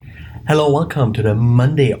Hello, welcome to the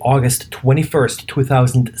Monday, August 21st,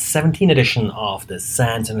 2017 edition of the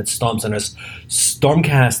SANS and its Storm Center's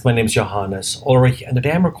StormCast. My name is Johannes Ulrich, and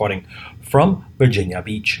today I'm recording from Virginia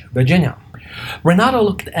Beach, Virginia. Renato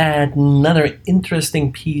looked at another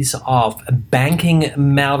interesting piece of banking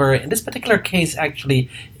malware. In this particular case, actually,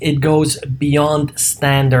 it goes beyond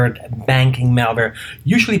standard banking malware.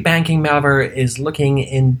 Usually, banking malware is looking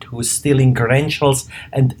into stealing credentials,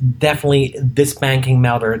 and definitely this banking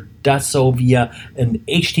malware does so via an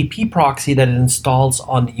HTTP proxy that it installs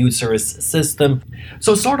on the user's system.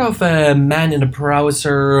 So sort of a man in a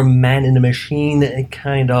browser, man in a machine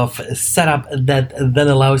kind of setup that then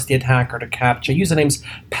allows the attacker to capture usernames,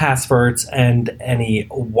 passwords, and any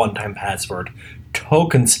one-time password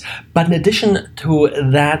tokens. But in addition to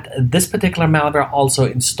that, this particular malware also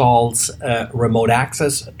installs a remote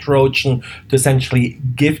access Trojan to essentially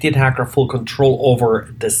give the attacker full control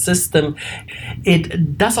over the system.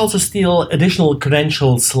 It does also steal additional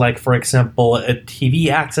credentials, like, for example, a TV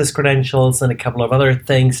access credentials and a couple of other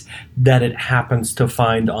things that it happens to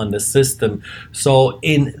find on the system. So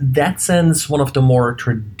in that sense, one of the more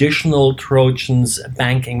traditional Trojans,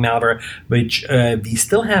 banking malware, which we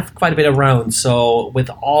still have quite a bit around. So with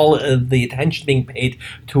all the attention being paid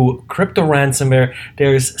to crypto ransomware,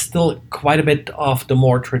 there's still quite a bit of the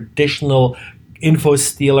more traditional info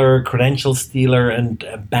stealer, credential stealer, and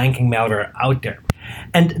banking malware out there.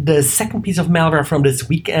 And the second piece of malware from this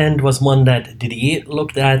weekend was one that Didier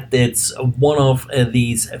looked at. It's one of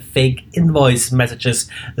these fake invoice messages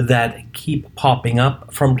that keep popping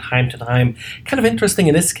up from time to time. Kind of interesting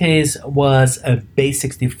in this case was a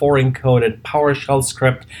base64 encoded PowerShell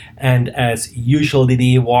script, and as usual,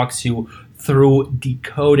 Didier walks you through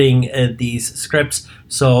decoding these scripts.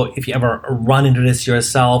 So if you ever run into this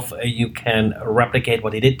yourself, you can replicate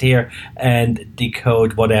what he did here and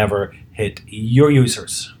decode whatever hit your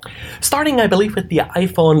users. Starting, I believe, with the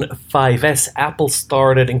iPhone 5S, Apple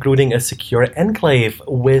started including a secure enclave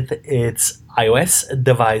with its iOS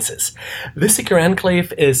devices. This secure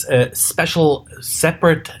enclave is a special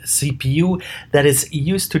separate CPU that is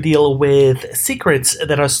used to deal with secrets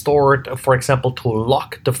that are stored, for example, to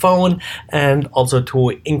lock the phone and also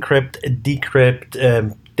to encrypt,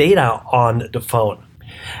 decrypt data on the phone.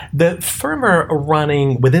 The firmware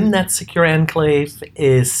running within that secure enclave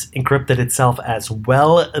is encrypted itself as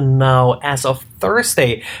well. Now, as of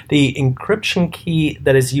Thursday, the encryption key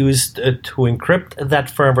that is used to encrypt that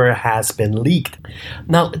firmware has been leaked.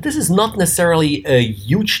 Now, this is not necessarily a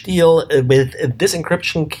huge deal. With this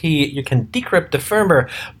encryption key, you can decrypt the firmware,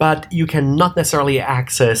 but you cannot necessarily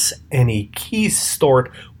access any keys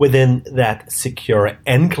stored within that secure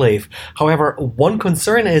enclave. However, one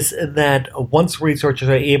concern is that once researchers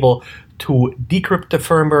are able to decrypt the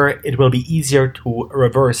firmware, it will be easier to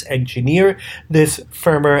reverse engineer this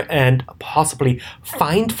firmware and possibly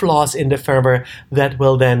find flaws in the firmware that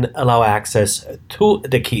will then allow access to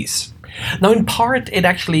the keys. Now, in part, it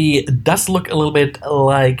actually does look a little bit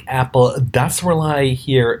like Apple does rely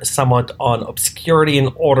here somewhat on obscurity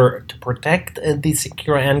in order to protect the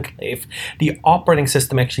secure enclave. The operating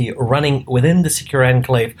system actually running within the secure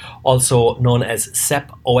enclave, also known as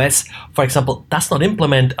SEP OS, for example, does not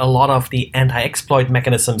implement a lot of the anti-exploit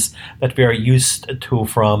mechanisms that we are used to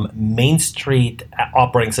from Main Street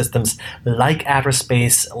operating systems like address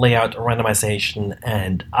space, layout, randomization,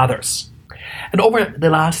 and others. And over the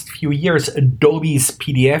last few years, Adobe's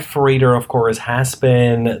PDF reader, of course, has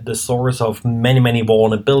been the source of many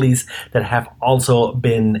vulnerabilities that have also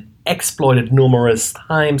been exploited numerous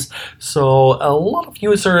times. So a lot of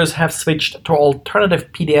users have switched to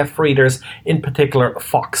alternative PDF readers, in particular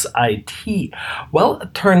Fox IT. Well,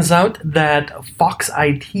 it turns out that Fox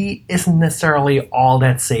IT isn't necessarily all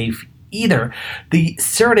that safe either. The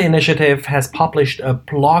Zero-Day Initiative has published a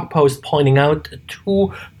blog post pointing out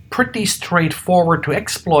two pretty straightforward to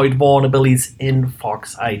exploit vulnerabilities in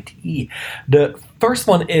Fox IT. The first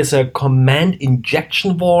one is a command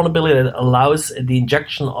injection vulnerability that allows the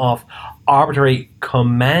injection of arbitrary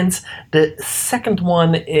commands. The second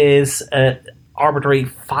one is an arbitrary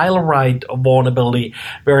file write vulnerability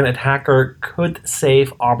where an attacker could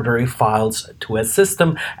save arbitrary files to a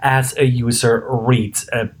system as a user reads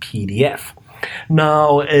a PDF.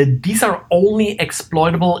 Now, these are only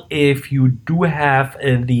exploitable if you do have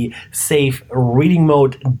the safe reading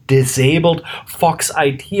mode disabled. Fox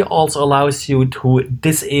IT also allows you to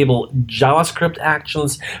disable JavaScript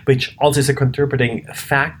actions, which also is a contributing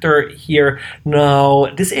factor here. Now,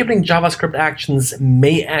 disabling JavaScript actions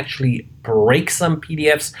may actually break some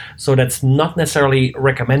PDFs, so that's not necessarily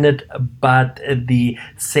recommended, but the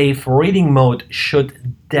safe reading mode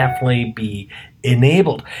should definitely be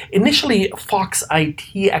enabled. Initially, Fox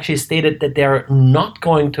IT actually stated that they're not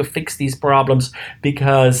going to fix these problems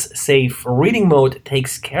because safe reading mode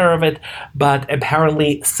takes care of it, but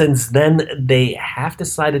apparently since then they have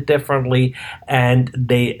decided differently and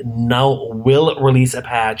they now will release a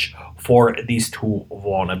patch for these two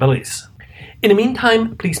vulnerabilities. In the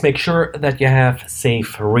meantime, please make sure that you have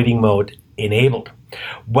safe reading mode enabled.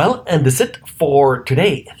 Well, and that's it for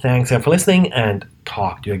today. Thanks for listening and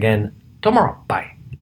talk to you again tomorrow. Bye.